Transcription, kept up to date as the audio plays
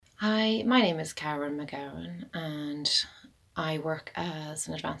Hi, my name is Karen McGowan and I work as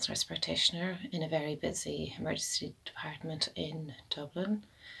an advanced nurse practitioner in a very busy emergency department in Dublin.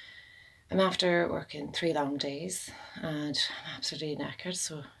 I'm after working 3 long days and I'm absolutely knackered,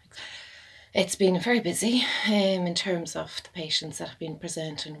 so it's been very busy in terms of the patients that have been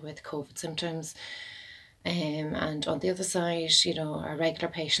presenting with COVID symptoms. And on the other side, our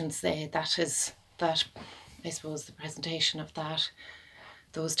regular patients, that I suppose the presentation of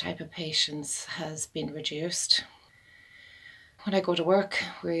those type of patients has been reduced. When I go to work,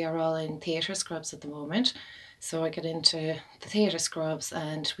 we are all in theatre scrubs at the moment. So I get into the theatre scrubs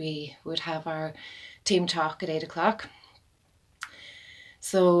and we would have our team talk at 8 o'clock.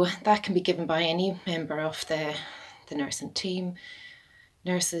 So that can be given by any member of the nursing team.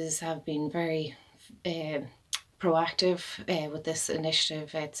 Nurses have been very proactive with this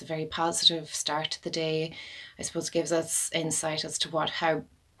initiative. It's a very positive start to the day. I suppose it gives us insight as to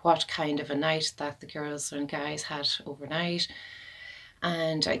what kind of a night that the girls and guys had overnight,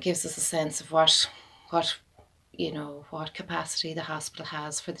 and it gives us a sense of what capacity the hospital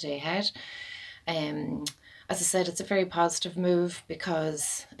has for the day ahead. As I said, it's a very positive move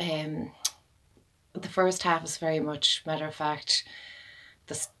because the first half is very much matter of fact,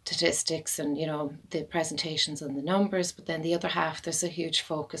 the statistics and the presentations and the numbers, but then the other half there's a huge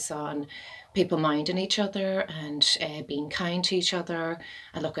focus on people minding each other and being kind to each other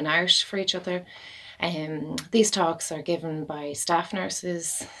and looking out for each other. These talks are given by staff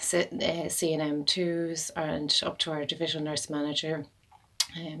nurses, CNM2s, and up to our divisional nurse manager,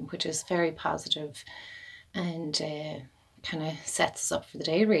 which is very positive and kind of sets us up for the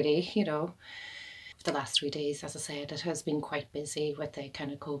day, really. The last 3 days, as I said, it has been quite busy with the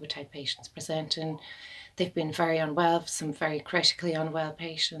kind of COVID type patients presenting. They've been very unwell, some very critically unwell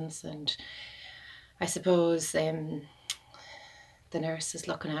patients, and I suppose the nurse is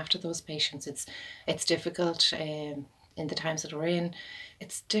looking after those patients. It's difficult in the times that we're in.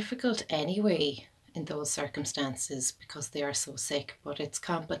 It's difficult anyway in those circumstances because they are so sick, but it's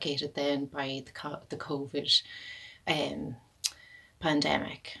complicated then by the COVID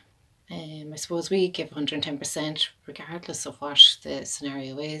pandemic. I suppose we give 110% regardless of what the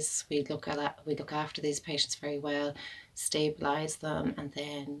scenario is. We look after these patients very well, stabilise them, and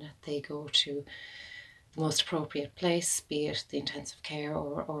then they go to the most appropriate place, be it the intensive care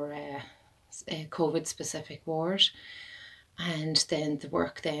or a COVID specific ward. And then the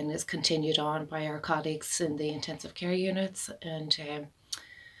work then is continued on by our colleagues in the intensive care units, and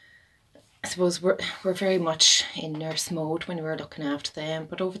I suppose we're very much in nurse mode when we're looking after them.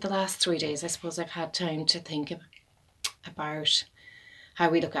 But over the last 3 days, I suppose I've had time to think about how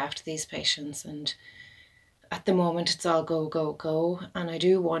we look after these patients. And at the moment, it's all go, go, go. And I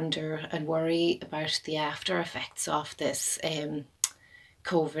do wonder and worry about the after effects of this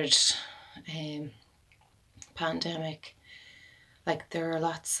COVID pandemic. Like, there are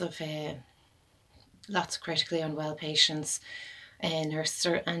lots of critically unwell patients.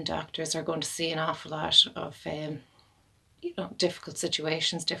 Nurses and doctors are going to see an awful lot of difficult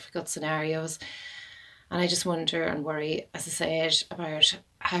situations, difficult scenarios, and I just wonder and worry, as I said, about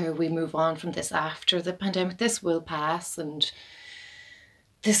how we move on from this after the pandemic. This will pass and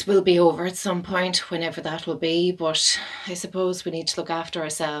this will be over at some point, whenever that will be, but I suppose we need to look after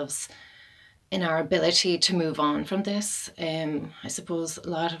ourselves in our ability to move on from this. I suppose a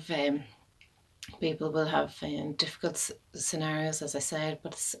lot of people will have difficult scenarios, as I said,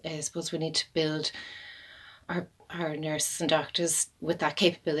 but I suppose we need to build our nurses and doctors with that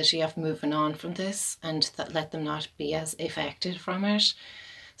capability of moving on from this and that let them not be as affected from it.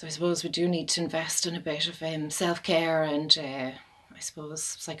 So I suppose we do need to invest in a bit of self-care and I suppose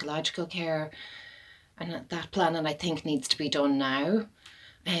psychological care, and that planning I think needs to be done now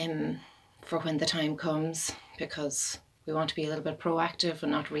for when the time comes, because we want to be a little bit proactive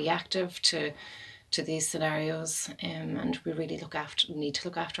and not reactive to these scenarios, and we really need to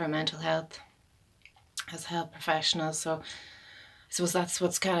look after our mental health as health professionals. So I suppose that's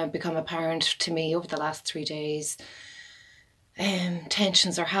what's kind of become apparent to me over the last 3 days.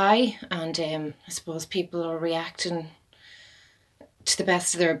 Tensions are high, and I suppose people are reacting to the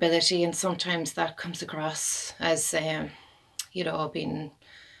best of their ability, and sometimes that comes across as being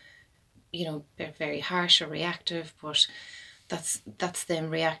very harsh or reactive, but that's them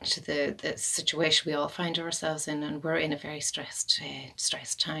reacting to the situation we all find ourselves in, and we're in a very stressed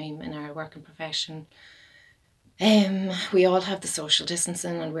time in our working profession. We all have the social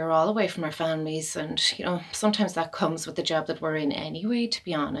distancing and we're all away from our families, and sometimes that comes with the job that we're in anyway, to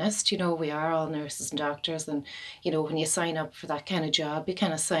be honest. We are all nurses and doctors, and when you sign up for that kind of job, you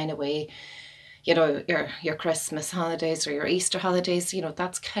kind of sign away you know, your Christmas holidays or your Easter holidays, you know,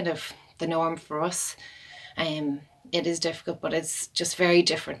 that's kind of the norm for us. It is difficult, but it's just very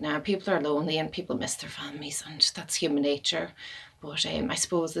different now. People are lonely and people miss their families, and that's human nature. But I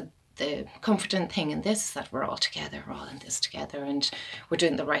suppose that the comforting thing in this is that we're all together, we're all in this together, and we're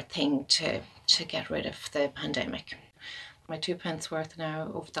doing the right thing to get rid of the pandemic. My 2 pence worth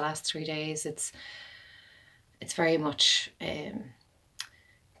now over the last 3 days, it's very much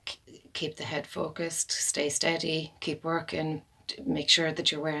keep the head focused, stay steady, keep working, make sure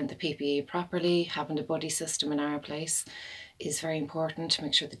that you're wearing the PPE properly. Having a buddy system in our place is very important to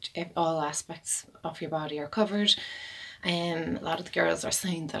make sure that all aspects of your body are covered. A lot of the girls are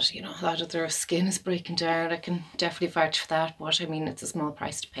saying that, you know, a lot of their skin is breaking down. I can definitely vouch for that, but I mean, it's a small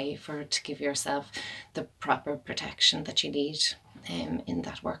price to pay to give yourself the proper protection that you need in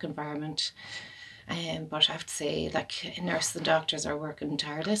that work environment. But I have to say, like, nurses and doctors are working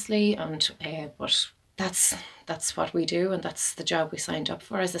tirelessly, and but that's what we do, and that's the job we signed up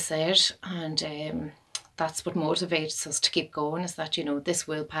for, as I said, and that's what motivates us to keep going, is that, you know, this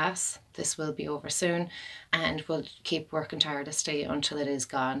will pass, this will be over soon, and we'll keep working tirelessly until it is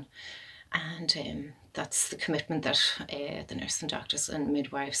gone. And that's the commitment that the nurses and doctors and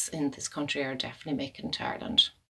midwives in this country are definitely making to Ireland.